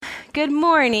Good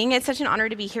morning. It's such an honor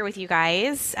to be here with you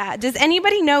guys. Does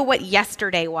anybody know what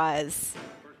yesterday was?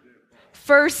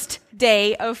 First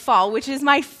day of fall, which is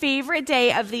my favorite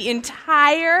day of the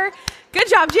entire, good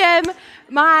job, Jim,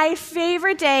 my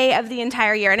favorite day of the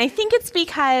entire year. And I think it's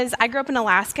because I grew up in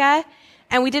Alaska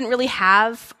and we didn't really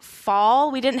have fall.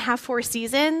 We didn't have 4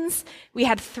 seasons. We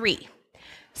had 3.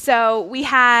 So we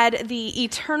had the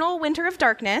eternal winter of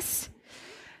darkness.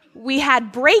 We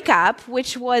had breakup,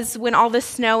 which was when all the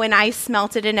snow and ice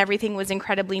melted and everything was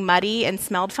incredibly muddy and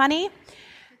smelled funny.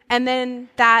 And then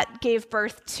that gave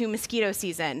birth to mosquito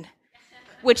season,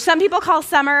 which some people call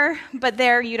summer, but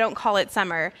there you don't call it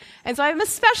summer. And so I'm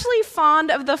especially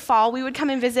fond of the fall. We would come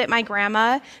and visit my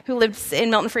grandma who lives in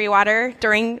Milton Freewater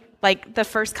during the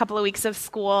first couple of weeks of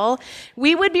school.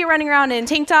 We would be running around in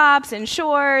tank tops and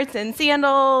shorts and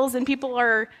sandals, and people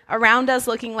are around us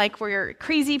looking like we're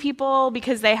crazy people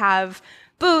because they have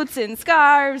boots and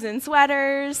scarves and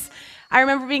sweaters. I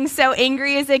remember being so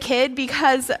angry as a kid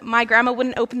because my grandma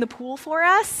wouldn't open the pool for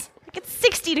us. It's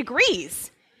 60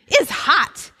 degrees. It is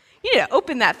hot. You need to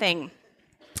open that thing.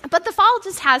 But the fall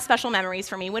just has special memories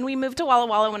for me. When we moved to Walla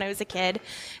Walla when I was a kid,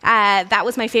 that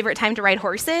was my favorite time to ride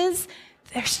horses.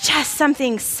 There's just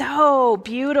something so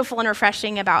beautiful and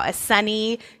refreshing about a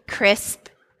sunny, crisp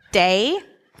day.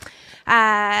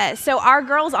 So our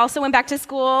girls also went back to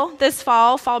school this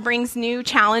fall. Fall brings new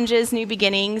challenges, new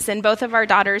beginnings, and both of our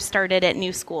daughters started at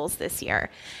new schools this year.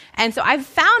 And so I've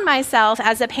found myself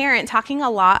as a parent talking a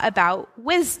lot about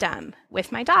wisdom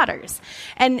with my daughters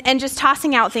and just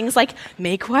tossing out things like,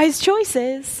 make wise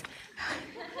choices.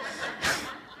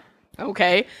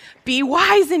 Okay. Be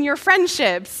wise in your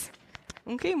friendships.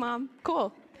 Okay, Mom,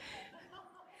 cool.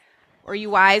 Are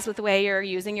you wise with the way you're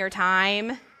using your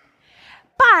time?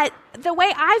 But the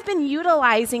way I've been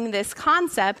utilizing this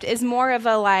concept is more of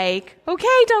a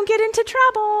okay, don't get into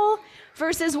trouble,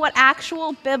 versus what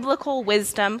actual biblical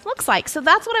wisdom looks like. So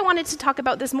that's what I wanted to talk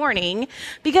about this morning,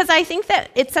 because I think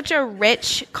that it's such a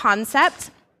rich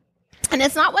concept, and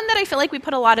it's not one that I feel like we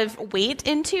put a lot of weight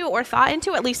into or thought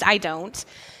into, at least I don't.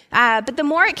 But the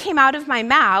more it came out of my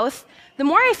mouth, the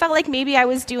more I felt like maybe I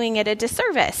was doing it a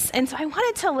disservice. And so I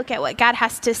wanted to look at what God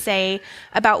has to say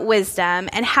about wisdom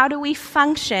and how do we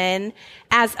function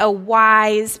as a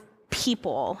wise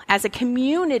people, as a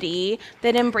community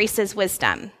that embraces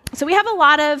wisdom. So we have a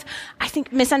lot of, I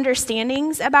think,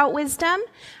 misunderstandings about wisdom.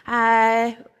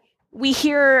 We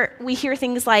hear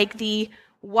things like the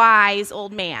wise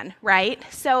old man, right?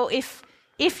 So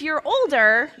if you're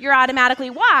older, you're automatically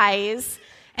wise.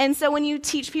 And so when you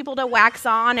teach people to wax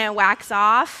on and wax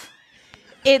off,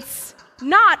 it's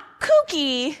not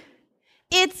kooky,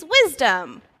 it's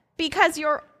wisdom, because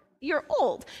you're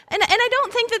old. And I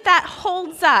don't think that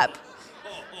holds up.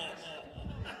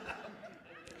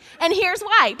 And here's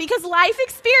why. Because life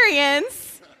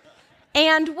experience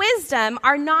and wisdom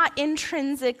are not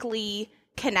intrinsically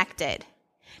connected.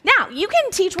 Now, you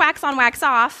can teach wax on, wax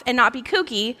off and not be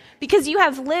kooky because you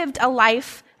have lived a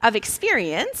life of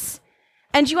experience.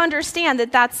 And you understand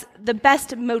that that's the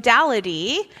best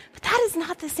modality, but that is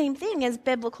not the same thing as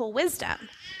biblical wisdom.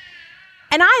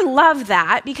 And I love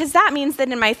that because that means that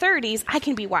in my 30s, I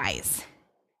can be wise.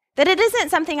 That it isn't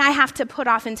something I have to put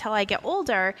off until I get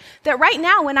older. That right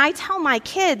now, when I tell my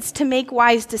kids to make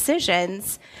wise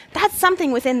decisions, that's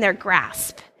something within their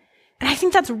grasp. And I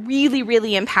think that's really,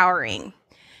 really empowering.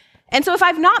 And so if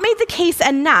I've not made the case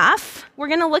enough, we're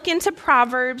going to look into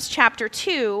Proverbs chapter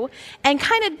 2 and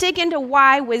kind of dig into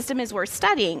why wisdom is worth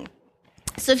studying.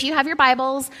 So if you have your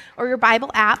Bibles or your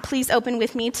Bible app, please open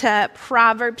with me to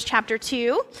Proverbs chapter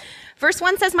 2. Verse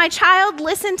 1 says, "My child,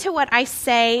 listen to what I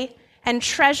say and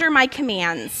treasure my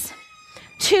commands.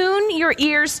 Tune your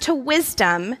ears to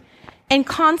wisdom and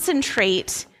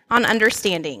concentrate on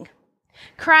understanding.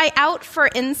 Cry out for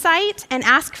insight and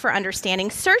ask for understanding.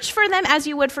 Search for them as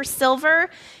you would for silver.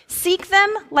 Seek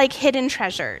them like hidden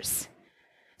treasures."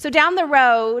 So down the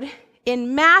road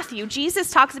in Matthew, Jesus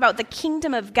talks about the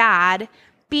kingdom of God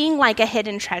being like a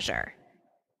hidden treasure.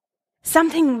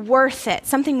 Something worth it,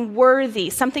 something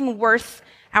worthy, something worth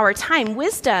our time.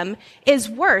 Wisdom is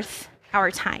worth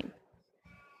our time.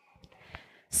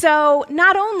 So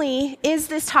not only is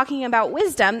this talking about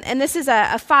wisdom, and this is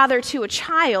a father to a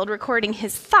child recording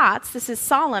his thoughts, this is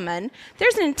Solomon,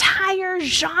 there's an entire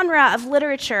genre of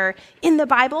literature in the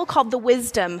Bible called the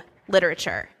wisdom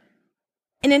literature.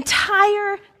 An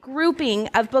entire grouping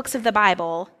of books of the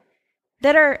Bible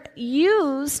that are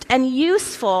used and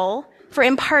useful for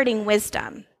imparting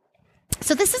wisdom.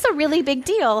 So this is a really big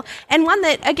deal, and one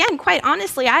that, again, quite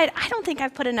honestly, I don't think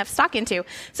I've put enough stock into.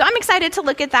 So I'm excited to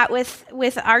look at that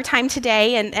with our time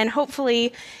today, and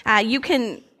hopefully you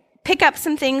can pick up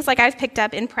some things like I've picked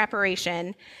up in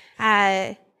preparation.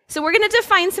 So we're going to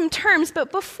define some terms,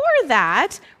 but before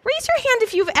that, raise your hand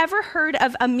if you've ever heard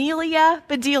of Amelia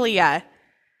Bedelia.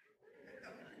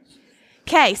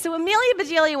 Okay, so Amelia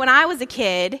Bedelia, when I was a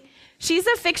kid, she's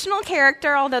a fictional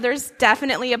character, although there's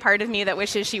definitely a part of me that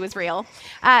wishes she was real.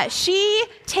 She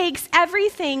takes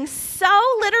everything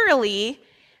so literally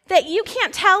that you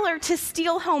can't tell her to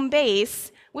steal home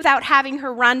base without having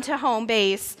her run to home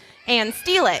base and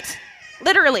steal it.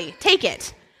 Literally, take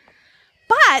it.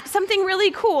 But something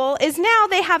really cool is now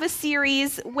they have a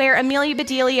series where Amelia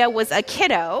Bedelia was a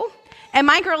kiddo, and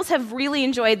my girls have really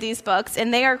enjoyed these books,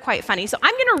 and they are quite funny. So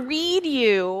I'm going to read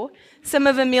you some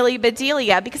of Amelia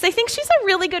Bedelia because I think she's a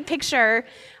really good picture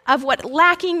of what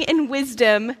lacking in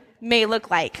wisdom may look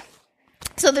like.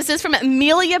 So this is from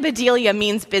Amelia Bedelia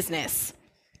Means Business,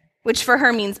 which for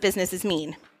her means business is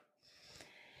mean.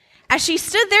 As she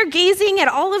stood there gazing at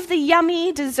all of the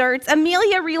yummy desserts,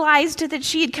 Amelia realized that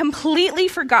she had completely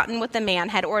forgotten what the man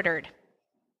had ordered.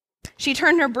 She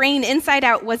turned her brain inside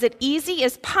out. Was it easy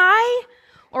as pie,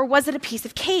 or was it a piece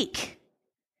of cake?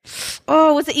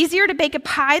 Oh, was it easier to bake a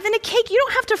pie than a cake? You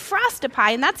don't have to frost a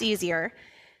pie, and that's easier.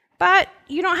 But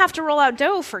you don't have to roll out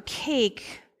dough for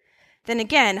cake. Then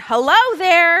again, hello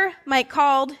there, Mike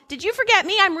called. Did you forget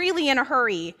me? I'm really in a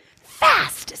hurry.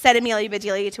 Fast, said Amelia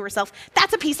Bedelia to herself.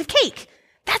 That's a piece of cake.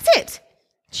 That's it.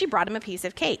 She brought him a piece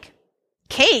of cake.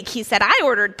 Cake, he said. I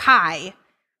ordered pie.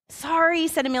 Sorry,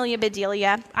 said Amelia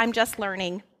Bedelia. I'm just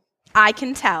learning. I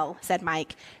can tell, said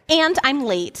Mike. And I'm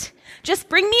late. Just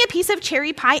bring me a piece of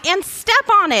cherry pie and step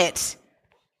on it.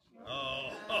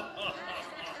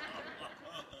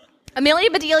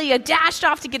 Amelia Bedelia dashed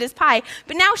off to get his pie,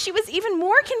 but now she was even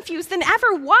more confused than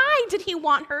ever. Why did he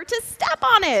want her to step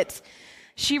on it?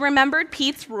 She remembered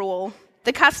Pete's rule.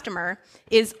 The customer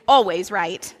is always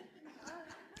right.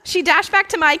 She dashed back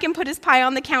to Mike and put his pie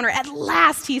on the counter. At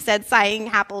last, he said, sighing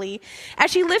happily.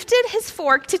 As she lifted his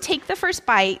fork to take the first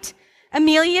bite,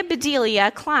 Amelia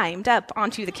Bedelia climbed up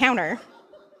onto the counter.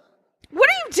 What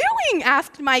are you doing?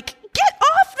 Asked Mike. Get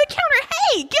off the counter.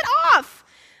 Hey, get off.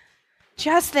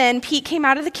 Just then, Pete came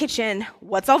out of the kitchen.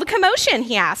 What's all the commotion?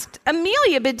 He asked.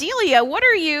 Amelia Bedelia, what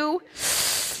are you?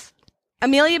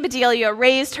 Amelia Bedelia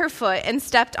raised her foot and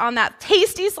stepped on that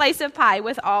tasty slice of pie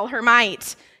with all her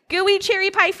might. Gooey cherry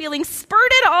pie feeling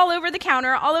spurted all over the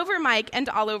counter, all over Mike, and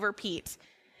all over Pete.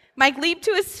 Mike leaped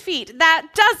to his feet. That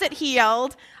does it, he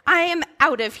yelled. I am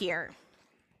out of here.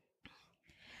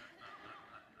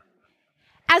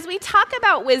 As we talk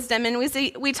about wisdom and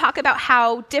we talk about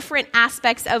how different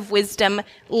aspects of wisdom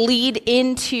lead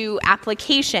into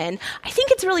application, I think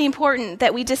it's really important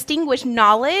that we distinguish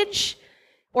knowledge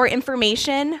or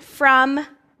information from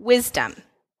wisdom.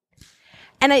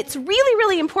 And it's really,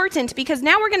 really important because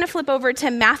now we're going to flip over to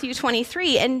Matthew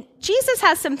 23, and Jesus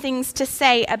has some things to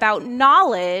say about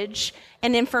knowledge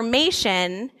and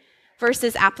information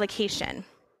versus application.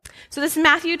 So this is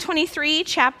Matthew 23,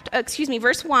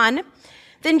 verse 1.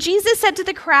 Then Jesus said to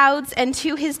the crowds and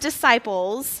to his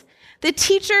disciples, the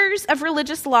teachers of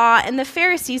religious law and the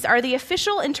Pharisees are the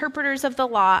official interpreters of the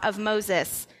law of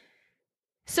Moses.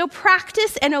 So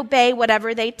practice and obey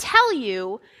whatever they tell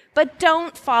you, but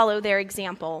don't follow their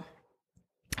example.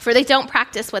 For they don't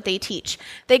practice what they teach.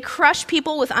 They crush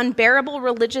people with unbearable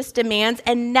religious demands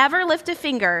and never lift a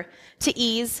finger to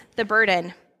ease the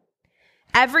burden.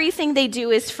 Everything they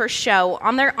do is for show.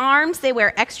 On their arms, they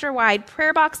wear extra wide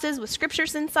prayer boxes with scripture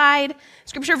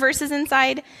verses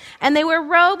inside, and they wear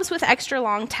robes with extra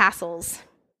long tassels.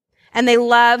 And they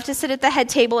love to sit at the head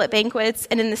table at banquets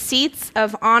and in the seats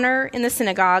of honor in the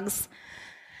synagogues.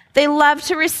 They love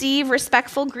to receive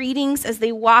respectful greetings as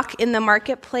they walk in the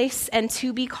marketplace and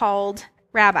to be called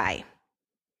rabbi.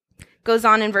 Goes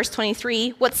on in verse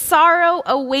 23, what sorrow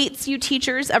awaits you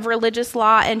teachers of religious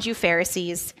law and you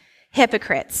Pharisees,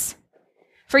 hypocrites!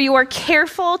 For you are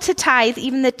careful to tithe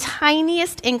even the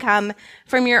tiniest income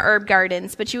from your herb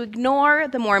gardens, but you ignore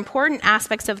the more important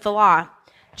aspects of the law,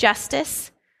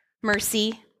 justice,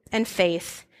 mercy, and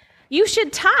faith. You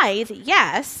should tithe,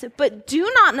 yes, but do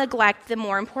not neglect the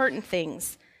more important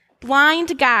things.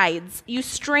 Blind guides, you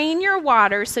strain your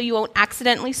water so you won't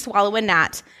accidentally swallow a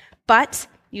gnat, but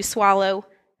you swallow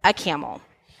a camel.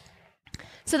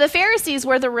 So the Pharisees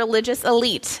were the religious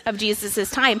elite of Jesus'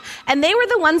 time, and they were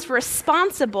the ones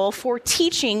responsible for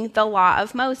teaching the law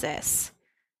of Moses.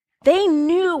 They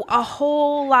knew a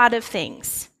whole lot of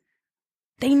things.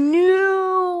 They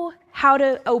knew how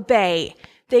to obey.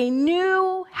 They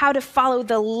knew how to follow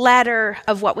the letter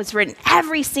of what was written.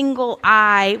 Every single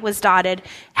I was dotted.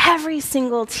 Every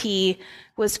single T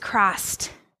was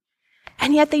crossed.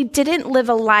 And yet they didn't live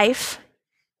a life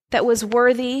that was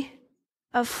worthy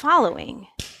of following.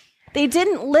 They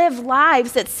didn't live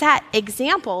lives that set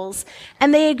examples,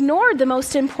 and they ignored the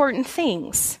most important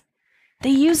things. They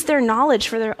used their knowledge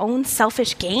for their own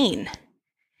selfish gain.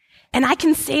 And I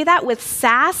can say that with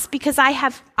sass because I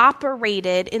have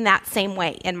operated in that same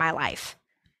way in my life.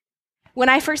 When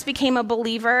I first became a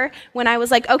believer, when I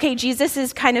was like, okay, Jesus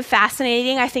is kind of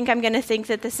fascinating, I think I'm going to think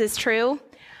that this is true,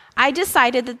 I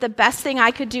decided that the best thing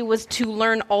I could do was to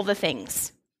learn all the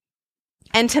things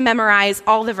and to memorize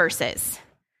all the verses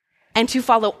and to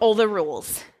follow all the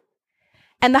rules.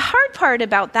 And the hard part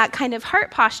about that kind of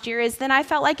heart posture is then I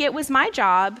felt like it was my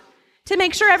job to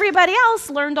make sure everybody else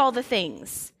learned all the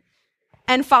things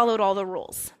and followed all the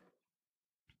rules.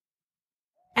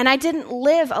 And I didn't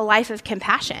live a life of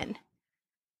compassion.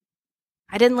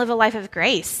 I didn't live a life of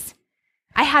grace.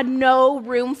 I had no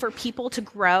room for people to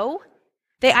grow.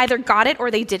 They either got it or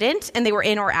they didn't, and they were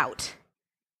in or out.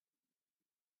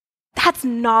 That's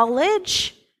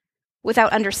knowledge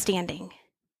without understanding.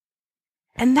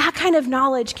 And that kind of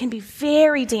knowledge can be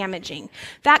very damaging.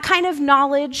 That kind of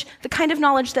knowledge, the kind of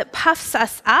knowledge that puffs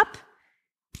us up,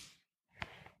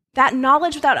 that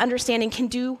knowledge without understanding can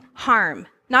do harm,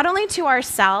 not only to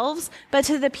ourselves, but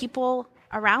to the people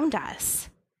around us.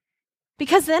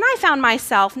 Because then I found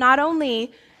myself not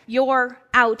only you're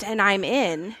out and I'm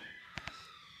in,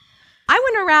 I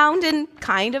went around and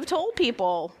kind of told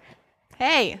people,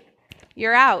 hey,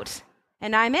 you're out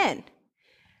and I'm in.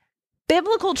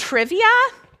 Biblical trivia,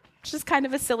 which is kind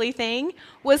of a silly thing,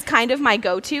 was kind of my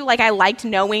go-to. Like I liked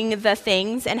knowing the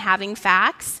things and having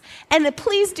facts. And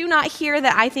please do not hear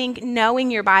that I think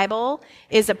knowing your Bible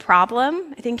is a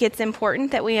problem. I think it's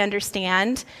important that we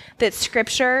understand that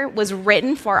Scripture was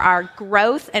written for our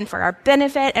growth and for our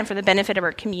benefit and for the benefit of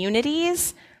our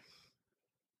communities.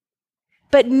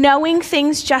 But knowing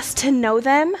things just to know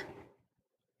them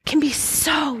can be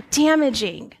so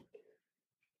damaging.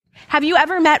 Have you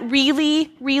ever met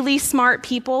really, really smart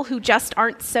people who just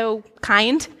aren't so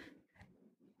kind?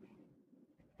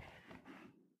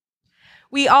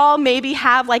 We all maybe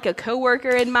have like a coworker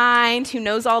in mind who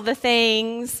knows all the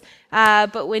things,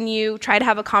 but when you try to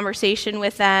have a conversation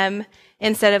with them,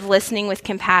 instead of listening with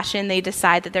compassion, they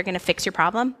decide that they're going to fix your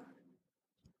problem.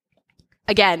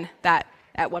 Again, that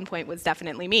at one point was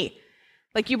definitely me.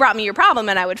 Like you brought me your problem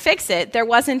and I would fix it. There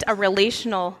wasn't a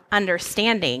relational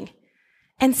understanding.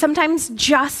 And sometimes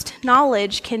just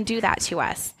knowledge can do that to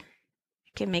us.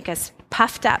 It can make us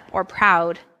puffed up or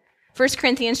proud. 1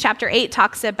 Corinthians chapter 8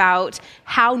 talks about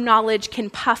how knowledge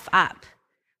can puff up,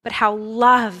 but how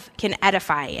love can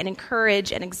edify and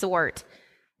encourage and exhort,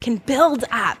 can build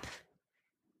up.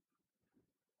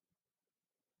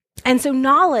 And so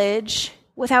knowledge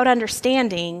without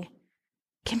understanding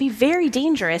can be very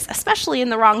dangerous, especially in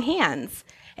the wrong hands.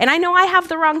 And I know I have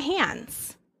the wrong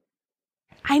hands.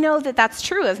 I know that that's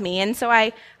true of me, and so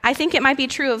I think it might be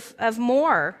true of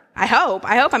more. I hope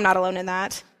I'm not alone in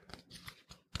that.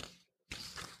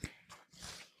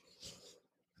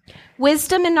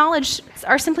 Wisdom and knowledge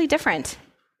are simply different.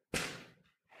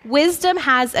 Wisdom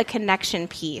has a connection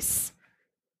piece.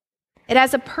 It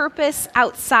has a purpose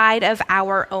outside of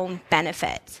our own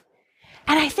benefit.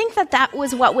 And I think that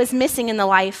was what was missing in the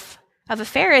life of a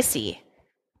Pharisee,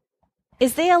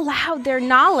 is they allowed their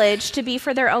knowledge to be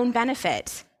for their own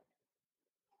benefit.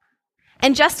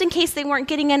 And just in case they weren't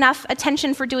getting enough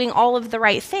attention for doing all of the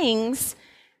right things,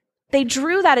 they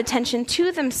drew that attention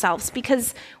to themselves,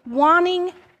 because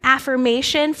wanting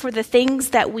affirmation for the things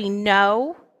that we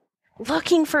know,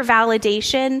 looking for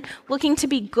validation, looking to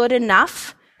be good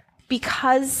enough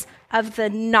because of the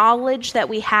knowledge that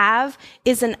we have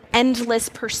is an endless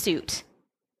pursuit.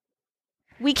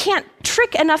 We can't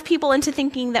trick enough people into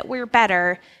thinking that we're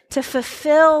better to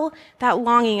fulfill that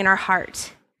longing in our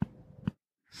heart.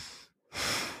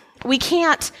 We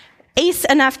can't ace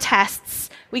enough tests.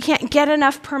 We can't get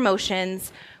enough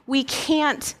promotions. We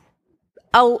can't,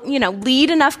 lead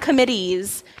enough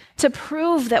committees to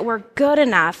prove that we're good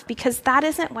enough, because that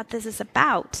isn't what this is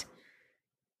about.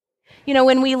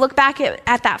 When we look back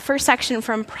at that first section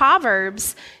from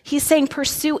Proverbs, he's saying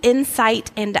pursue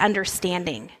insight and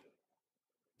understanding.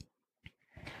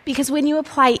 Because when you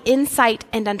apply insight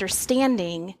and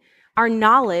understanding, our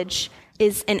knowledge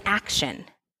is an action.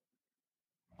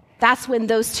 That's when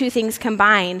those two things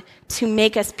combine to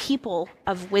make us people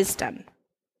of wisdom.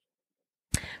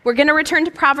 We're going to return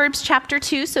to Proverbs chapter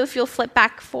 2, so if you'll flip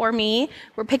back for me,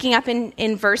 we're picking up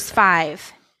in verse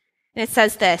 5. And it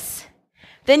says this: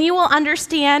 "Then you will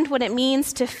understand what it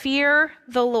means to fear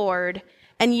the Lord,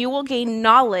 and you will gain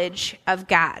knowledge of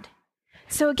God."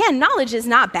 So again, knowledge is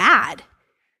not bad.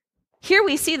 Here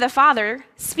we see the father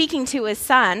speaking to his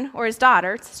son or his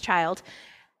daughter, it's his child,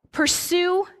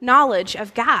 pursue knowledge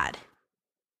of God.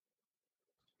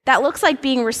 That looks like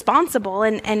being responsible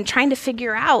and trying to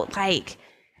figure out, like,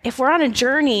 if we're on a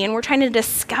journey and we're trying to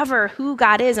discover who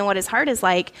God is and what his heart is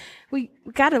like, we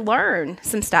got to learn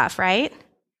some stuff, right?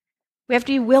 We have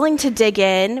to be willing to dig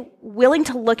in, willing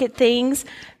to look at things,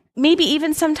 maybe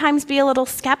even sometimes be a little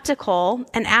skeptical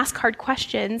and ask hard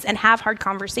questions and have hard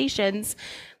conversations.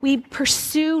 We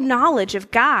pursue knowledge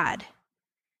of God.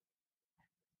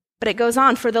 But it goes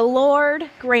on, for the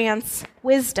Lord grants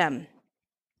wisdom.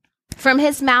 From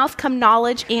his mouth come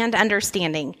knowledge and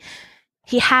understanding.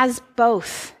 He has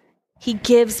both. He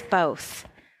gives both.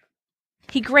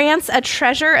 He grants a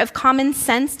treasure of common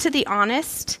sense to the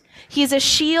honest. He is a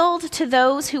shield to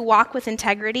those who walk with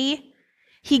integrity.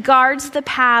 He guards the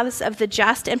paths of the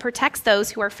just and protects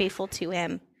those who are faithful to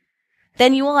him.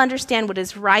 Then you will understand what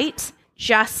is right,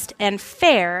 just, and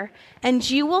fair, and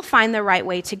you will find the right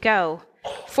way to go.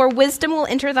 For wisdom will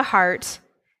enter the heart,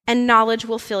 and knowledge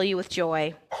will fill you with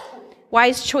joy.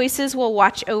 Wise choices will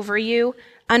watch over you.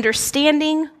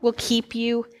 Understanding will keep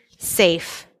you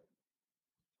safe.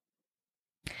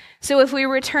 So if we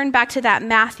return back to that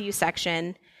Matthew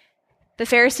section, the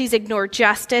Pharisees ignored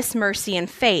justice, mercy, and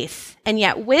faith. And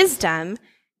yet wisdom,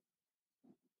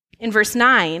 in verse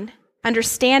 9,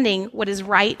 understanding what is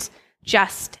right,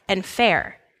 just, and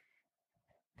fair.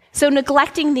 So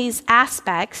neglecting these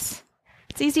aspects,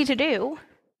 it's easy to do.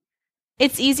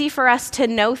 It's easy for us to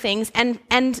know things,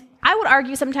 and I would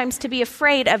argue sometimes to be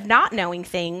afraid of not knowing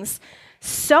things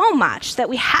so much that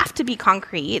we have to be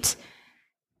concrete.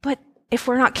 But if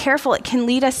we're not careful, it can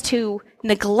lead us to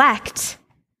neglect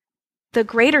the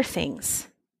greater things,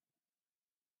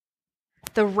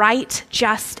 the right,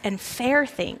 just, and fair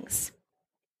things.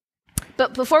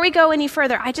 But before we go any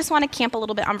further, I just want to camp a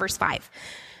little bit on verse 5.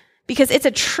 Because it's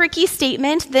a tricky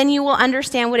statement, then you will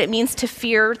understand what it means to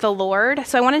fear the Lord.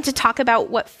 So I wanted to talk about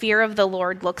what fear of the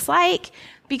Lord looks like,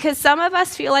 because some of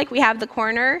us feel like we have the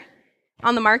corner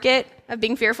on the market of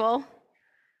being fearful,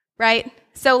 right?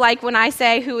 So like when I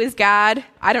say, who is God?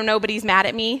 I don't know, but he's mad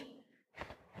at me.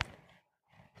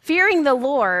 Fearing the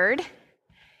Lord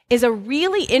is a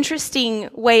really interesting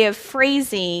way of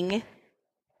phrasing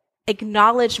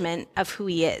acknowledgement of who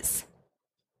he is.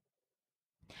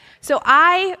 So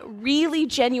I really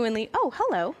genuinely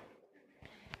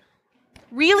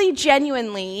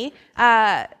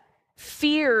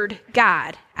feared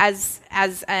God as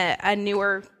a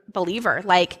newer believer.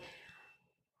 Like,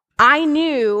 I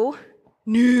knew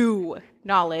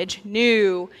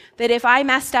that if I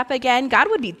messed up again, God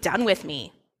would be done with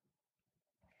me.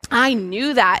 I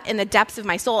knew that in the depths of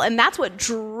my soul, and that's what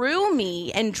drew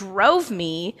me and drove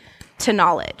me to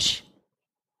knowledge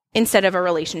instead of a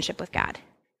relationship with God.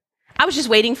 I was just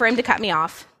waiting for him to cut me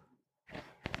off.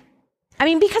 I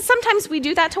mean, because sometimes we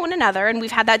do that to one another, and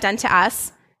we've had that done to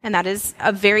us, and that is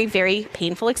a very, very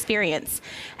painful experience.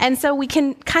 And so we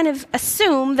can kind of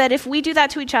assume that if we do that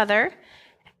to each other,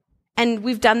 and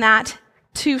we've done that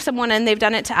to someone and they've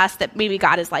done it to us, that maybe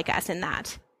God is like us in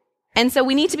that. And so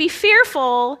we need to be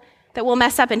fearful that we'll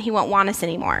mess up and he won't want us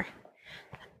anymore.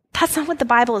 That's not what the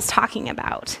Bible is talking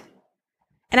about.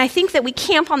 And I think that we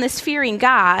camp on this fearing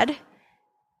God,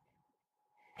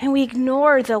 and we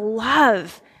ignore the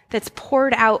love that's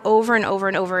poured out over and over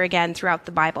and over again throughout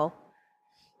the Bible.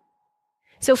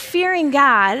 So fearing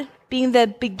God, being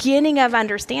the beginning of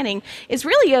understanding, is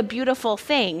really a beautiful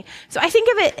thing. So I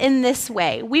think of it in this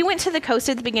way. We went to the coast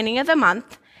at the beginning of the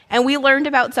month, and we learned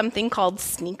about something called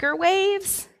sneaker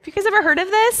waves. Have you guys ever heard of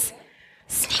this?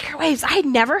 Sneaker waves. I had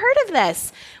never heard of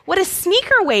this. What a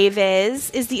sneaker wave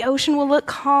is the ocean will look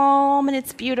calm and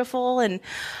it's beautiful and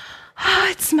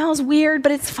it smells weird,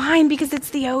 but it's fine because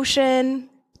it's the ocean.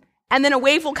 And then a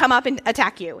wave will come up and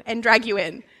attack you and drag you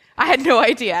in. I had no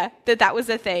idea that that was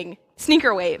a thing.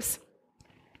 Sneaker waves.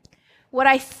 What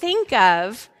I think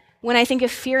of when I think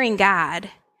of fearing God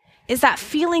is that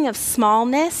feeling of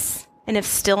smallness and of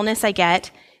stillness I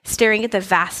get staring at the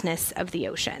vastness of the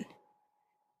ocean.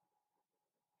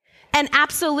 And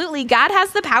absolutely, God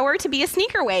has the power to be a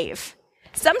sneaker wave.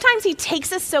 Sometimes he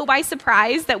takes us so by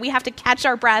surprise that we have to catch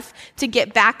our breath to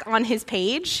get back on his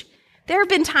page. There have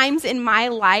been times in my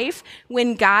life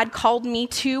when God called me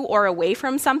to or away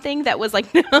from something that was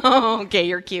like, no, okay,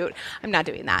 you're cute. I'm not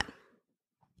doing that.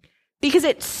 Because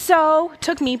it so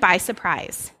took me by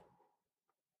surprise.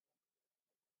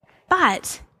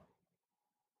 But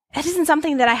it isn't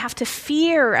something that I have to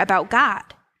fear about God.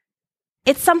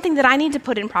 It's something that I need to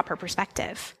put in proper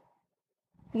perspective.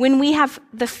 When we have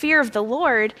the fear of the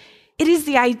Lord, It is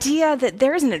the idea that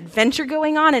there's an adventure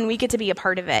going on and we get to be a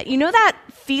part of it. You know that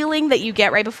feeling that you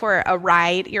get right before a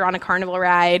ride? You're on a carnival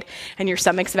ride and your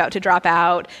stomach's about to drop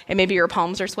out and maybe your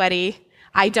palms are sweaty.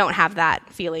 I don't have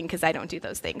that feeling because I don't do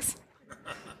those things.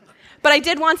 But I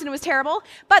did once and it was terrible.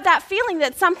 But that feeling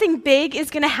that something big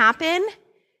is going to happen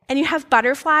and you have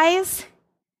butterflies,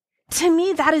 to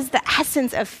me, that is the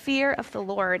essence of fear of the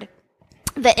Lord.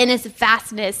 That in his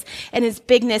vastness and his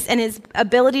bigness and his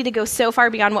ability to go so far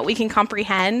beyond what we can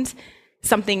comprehend,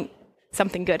 something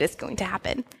good is going to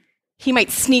happen. He might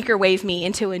sneaker wave me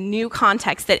into a new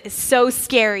context that is so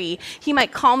scary. He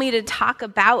might call me to talk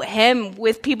about him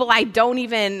with people I don't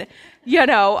even, we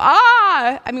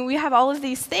have all of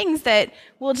these things that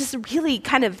will just really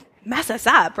kind of mess us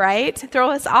up, right?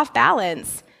 Throw us off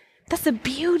balance. That's the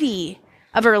beauty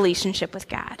of a relationship with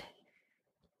God.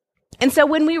 And so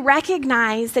when we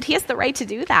recognize that he has the right to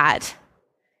do that,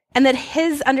 and that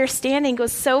his understanding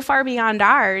goes so far beyond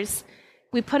ours,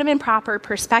 we put him in proper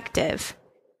perspective.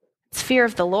 It's fear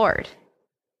of the Lord.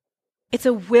 It's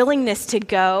a willingness to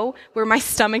go where my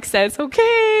stomach says, okay,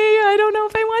 I don't know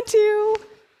if I want to.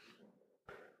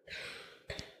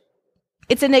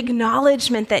 It's an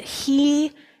acknowledgement that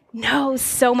he knows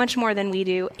so much more than we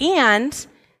do, and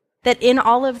that in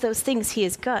all of those things, he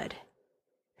is good.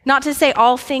 Not to say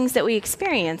all things that we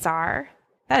experience are.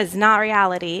 That is not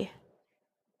reality.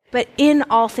 But in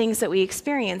all things that we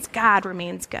experience, God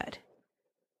remains good.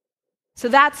 So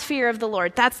that's fear of the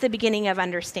Lord. That's the beginning of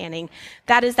understanding.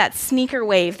 That is that sneaker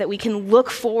wave that we can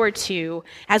look forward to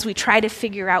as we try to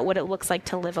figure out what it looks like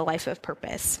to live a life of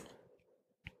purpose.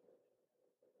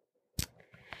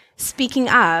 Speaking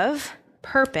of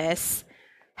purpose,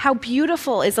 how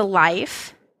beautiful is a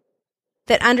life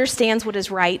that understands what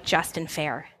is right, just, and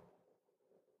fair.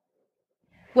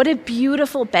 What a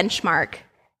beautiful benchmark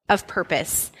of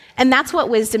purpose. And that's what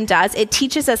wisdom does. It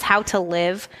teaches us how to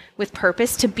live with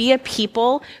purpose, to be a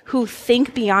people who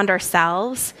think beyond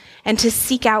ourselves and to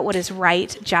seek out what is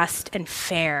right, just, and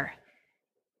fair.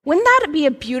 Wouldn't that be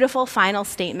a beautiful final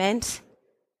statement?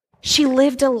 She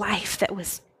lived a life that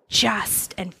was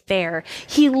just and fair.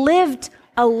 He lived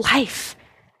a life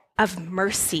of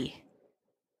mercy.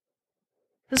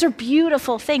 Those are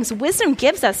beautiful things. Wisdom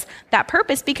gives us that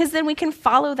purpose because then we can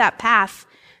follow that path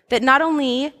that not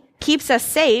only keeps us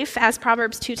safe, as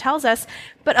Proverbs 2 tells us,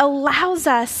 but allows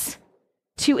us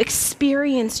to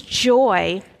experience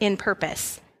joy in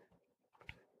purpose.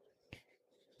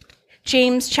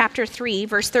 James chapter 3,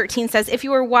 verse 13 says, if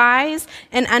you are wise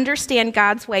and understand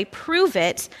God's way, prove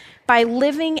it by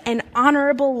living an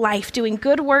honorable life, doing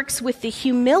good works with the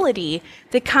humility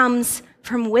that comes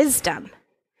from wisdom.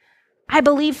 I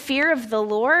believe fear of the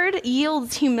Lord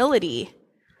yields humility.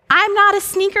 I'm not a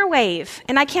sneaker wave,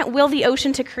 and I can't will the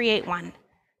ocean to create one.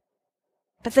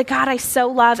 But the God I so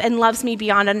love and loves me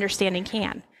beyond understanding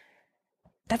can.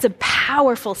 That's a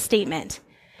powerful statement.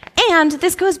 And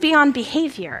this goes beyond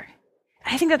behavior.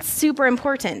 I think that's super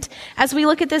important. As we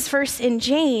look at this verse in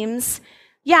James,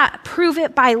 prove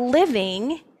it by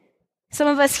living. Some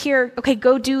of us hear, okay,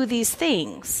 go do these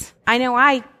things. I know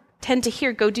I tend to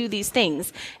hear, go do these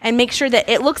things, and make sure that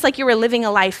it looks like you were living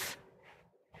a life.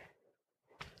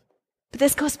 But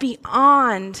this goes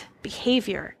beyond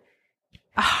behavior.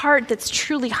 A heart that's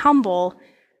truly humble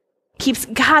keeps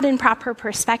God in proper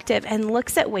perspective and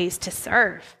looks at ways to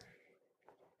serve.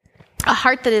 A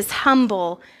heart that is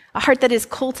humble, a heart that is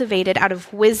cultivated out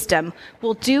of wisdom,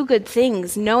 will do good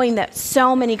things, knowing that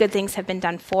so many good things have been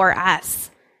done for us.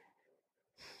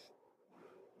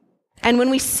 And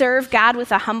when we serve God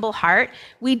with a humble heart,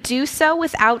 we do so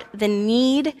without the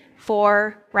need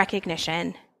for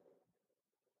recognition.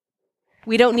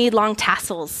 We don't need long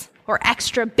tassels or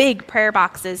extra big prayer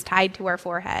boxes tied to our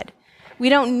forehead. We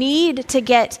don't need to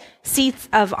get seats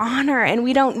of honor, and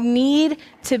we don't need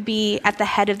to be at the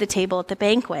head of the table at the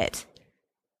banquet.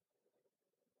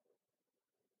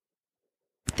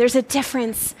 There's a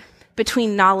difference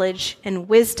between knowledge and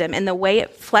wisdom and the way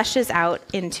it fleshes out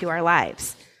into our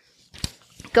lives.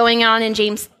 Going on in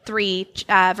James 3,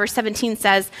 verse 17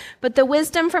 says, but the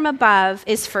wisdom from above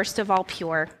is first of all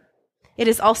pure. It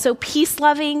is also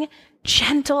peace-loving,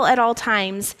 gentle at all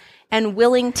times, and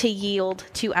willing to yield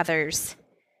to others.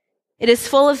 It is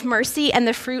full of mercy and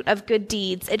the fruit of good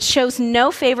deeds. It shows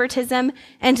no favoritism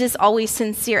and is always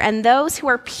sincere. And those who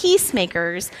are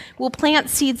peacemakers will plant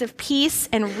seeds of peace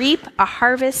and reap a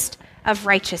harvest of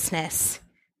righteousness.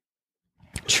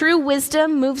 True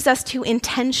wisdom moves us to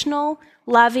intentional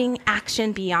loving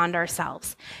action beyond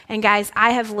ourselves. And guys,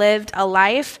 I have lived a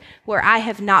life where I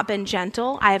have not been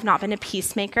gentle. I have not been a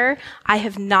peacemaker. I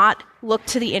have not looked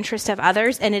to the interest of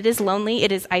others, and it is lonely.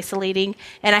 It is isolating.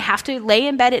 And I have to lay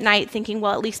in bed at night thinking,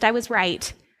 well, at least I was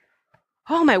right.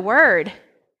 Oh, my word.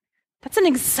 That's an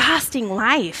exhausting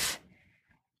life.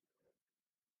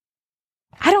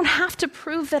 I don't have to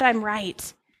prove that I'm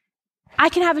right. I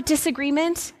can have a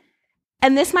disagreement,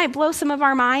 and this might blow some of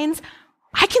our minds.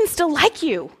 I can still like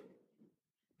you.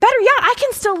 Better yet, I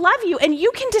can still love you, and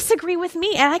you can disagree with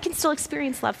me, and I can still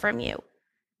experience love from you.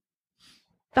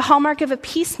 The hallmark of a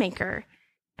peacemaker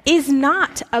is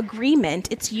not agreement,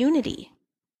 it's unity.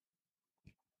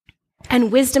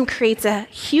 And wisdom creates a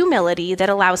humility that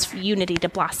allows unity to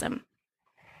blossom.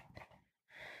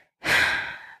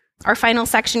 Our final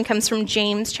section comes from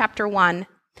James chapter 1.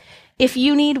 If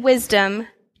you need wisdom,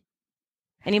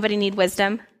 anybody need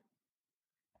wisdom?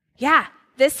 Yeah,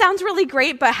 this sounds really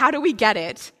great, but how do we get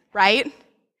it, right?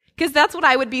 Because that's what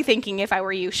I would be thinking if I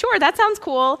were you. Sure, that sounds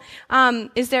cool.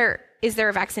 Is there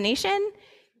a vaccination?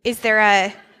 Do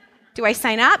I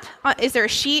sign up? Is there a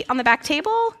sheet on the back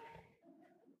table?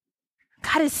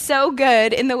 God is so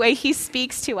good in the way he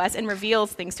speaks to us and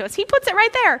reveals things to us. He puts it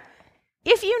right there.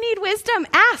 If you need wisdom,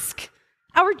 ask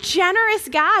our generous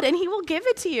God, and he will give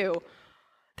it to you.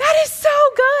 That is so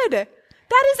good.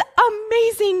 That is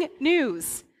amazing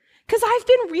news. Because I've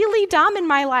been really dumb in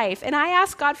my life, and I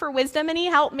asked God for wisdom, and he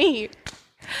helped me.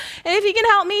 And if he can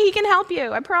help me, he can help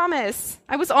you. I promise.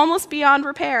 I was almost beyond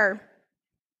repair.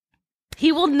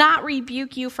 He will not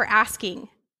rebuke you for asking.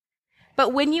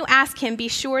 But when you ask him, be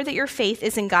sure that your faith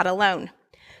is in God alone.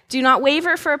 Do not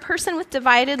waver, for a person with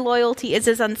divided loyalty is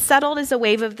as unsettled as a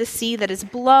wave of the sea that is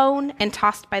blown and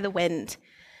tossed by the wind.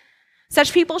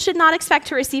 Such people should not expect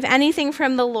to receive anything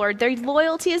from the Lord. Their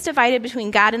loyalty is divided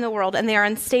between God and the world, and they are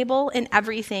unstable in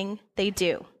everything they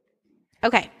do.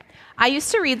 Okay, I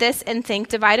used to read this and think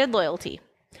divided loyalty.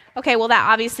 Okay, well, that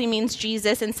obviously means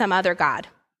Jesus and some other God.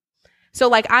 So,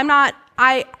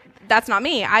 that's not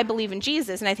me. I believe in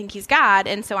Jesus, and I think he's God,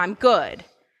 and so I'm good.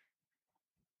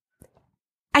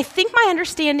 I think my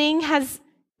understanding has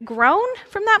grown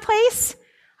from that place.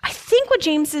 I think what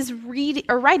James is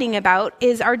writing about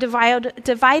is our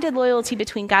divided loyalty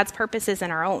between God's purposes and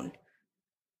our own.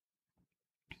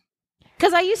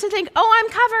 Because I used to think, I'm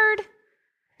covered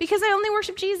because I only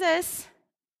worship Jesus,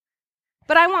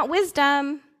 but I want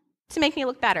wisdom to make me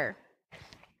look better.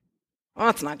 Well,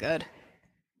 that's not good.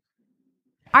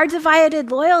 Our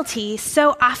divided loyalty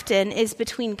so often is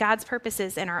between God's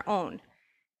purposes and our own.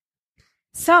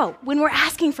 So, when we're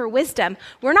asking for wisdom,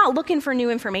 we're not looking for new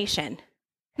information.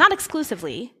 Not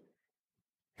exclusively.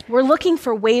 We're looking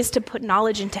for ways to put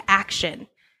knowledge into action,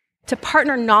 to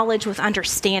partner knowledge with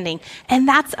understanding, and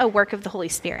that's a work of the Holy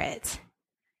Spirit.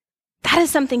 That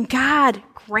is something God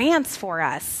grants for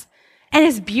us, and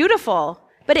is beautiful,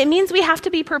 but it means we have to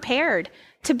be prepared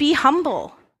to be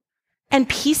humble and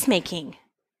peacemaking,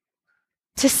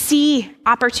 to see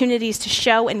opportunities to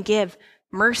show and give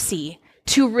mercy,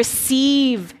 to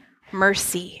receive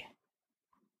mercy.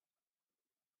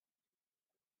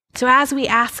 So as we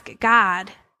ask God,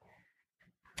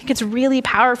 I think it's really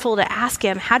powerful to ask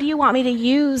him, how do you want me to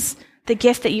use the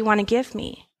gift that you want to give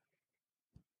me?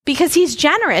 Because he's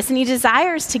generous and he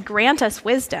desires to grant us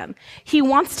wisdom. He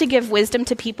wants to give wisdom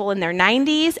to people in their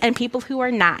 90s and people who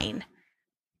are 9.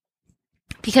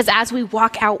 Because as we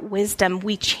walk out wisdom,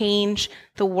 we change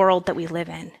the world that we live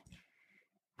in.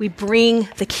 We bring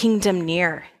the kingdom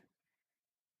near.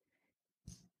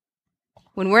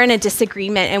 When we're in a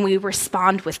disagreement and we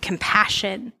respond with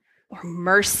compassion or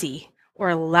mercy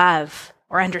or love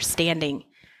or understanding,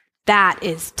 that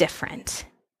is different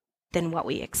than what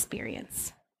we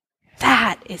experience.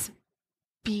 That is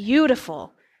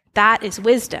beautiful. That is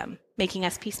wisdom, making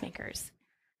us peacemakers.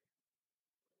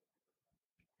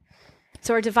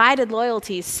 So our divided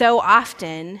loyalties so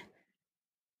often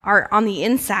are on the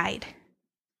inside.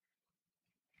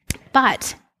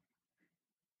 But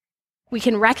we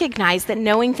can recognize that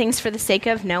knowing things for the sake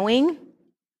of knowing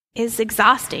is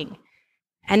exhausting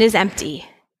and is empty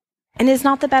and is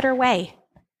not the better way.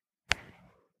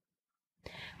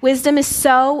 Wisdom is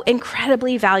so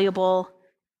incredibly valuable.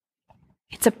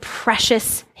 It's a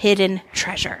precious hidden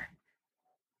treasure.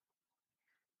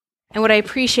 And what I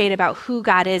appreciate about who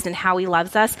God is and how he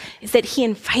loves us is that he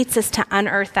invites us to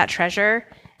unearth that treasure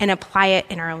and apply it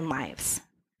in our own lives.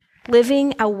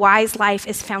 Living a wise life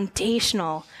is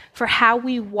foundational for how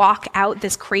we walk out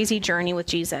this crazy journey with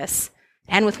Jesus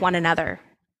and with one another.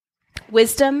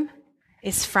 Wisdom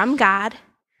is from God,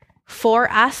 for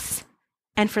us,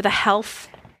 and for the health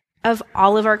of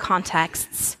all of our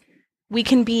contexts, we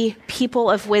can be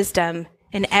people of wisdom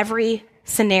in every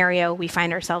scenario we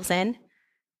find ourselves in.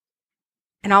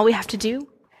 And all we have to do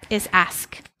is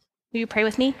ask. Will you pray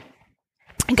with me?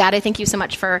 God, I thank you so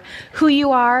much for who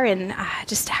you are and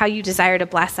just how you desire to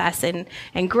bless us and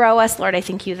grow us. Lord, I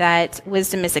thank you that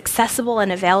wisdom is accessible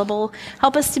and available.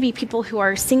 Help us to be people who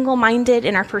are single-minded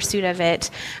in our pursuit of it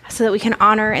so that we can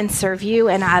honor and serve you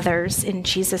and others. In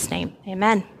Jesus' name,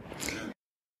 amen.